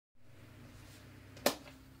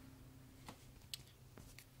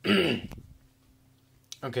Okay,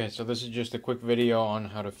 so this is just a quick video on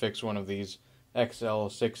how to fix one of these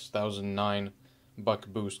XL6009 buck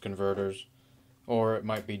boost converters. Or it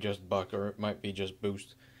might be just buck, or it might be just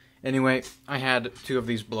boost. Anyway, I had two of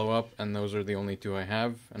these blow up, and those are the only two I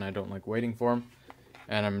have, and I don't like waiting for them.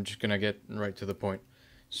 And I'm just gonna get right to the point.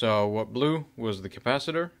 So what blew was the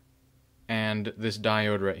capacitor, and this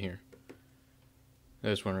diode right here.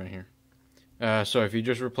 This one right here. So if you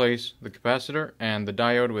just replace the capacitor and the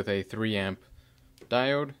diode with a 3 amp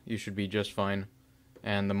diode, you should be just fine,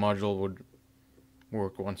 and the module would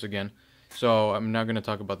work once again. So I'm now going to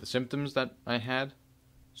talk about the symptoms that I had.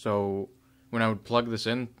 So when I would plug this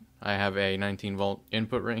in, I have a 19 volt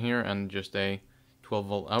input right here and just a 12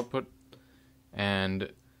 volt output, and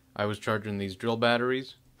I was charging these drill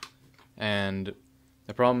batteries, and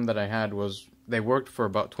the problem that I had was they worked for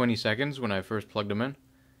about 20 seconds when I first plugged them in,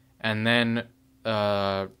 and then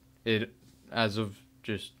it, as of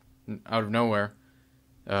just out of nowhere,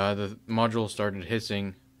 the module started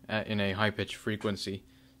hissing in a high-pitched frequency.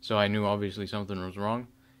 So I knew obviously something was wrong,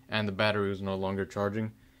 and the battery was no longer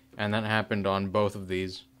charging, and that happened on both of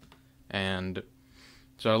these. And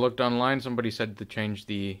so I looked online. Somebody said to change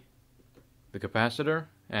the capacitor,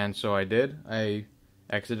 and so I did. I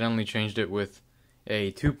accidentally changed it with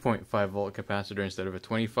a 2.5 volt capacitor instead of a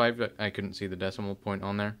 25. I couldn't see the decimal point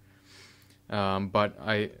on there, but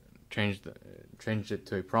I changed it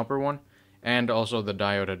to a proper one. And also the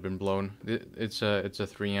diode had been blown. It's a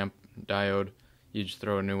 3 amp diode. You just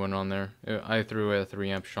throw a new one on there. I threw a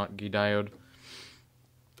 3 amp Schottky diode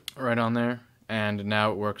right on there, and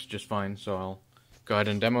now it works just fine. So I'll go ahead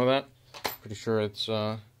and demo that. Pretty sure it's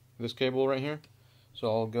this cable right here. So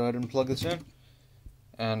I'll go ahead and plug this in.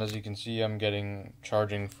 And as you can see, I'm getting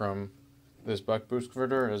charging from this buck boost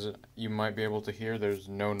converter. As you might be able to hear, there's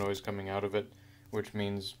no noise coming out of it, which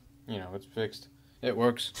means, you know, it's fixed. It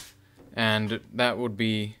works. And that would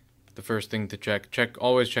be the first thing to check.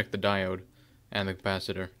 Always check the diode and the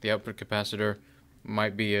capacitor. The output capacitor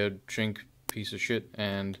might be a chink piece of shit,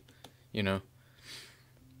 and you know,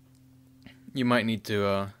 you might need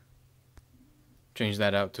to change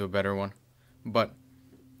that out to a better one. But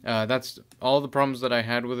that's all the problems that I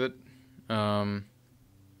had with it. I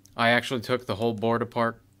actually took the whole board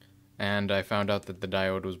apart, and I found out that the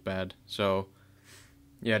diode was bad. So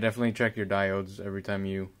yeah, definitely check your diodes every time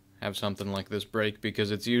you have something like this break,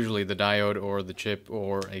 because it's usually the diode or the chip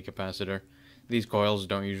or a capacitor. These coils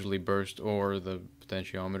don't usually burst, or the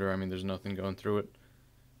potentiometer. I mean, there's nothing going through it.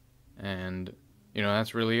 And, you know,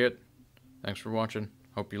 that's really it. Thanks for watching.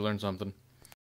 Hope you learned something.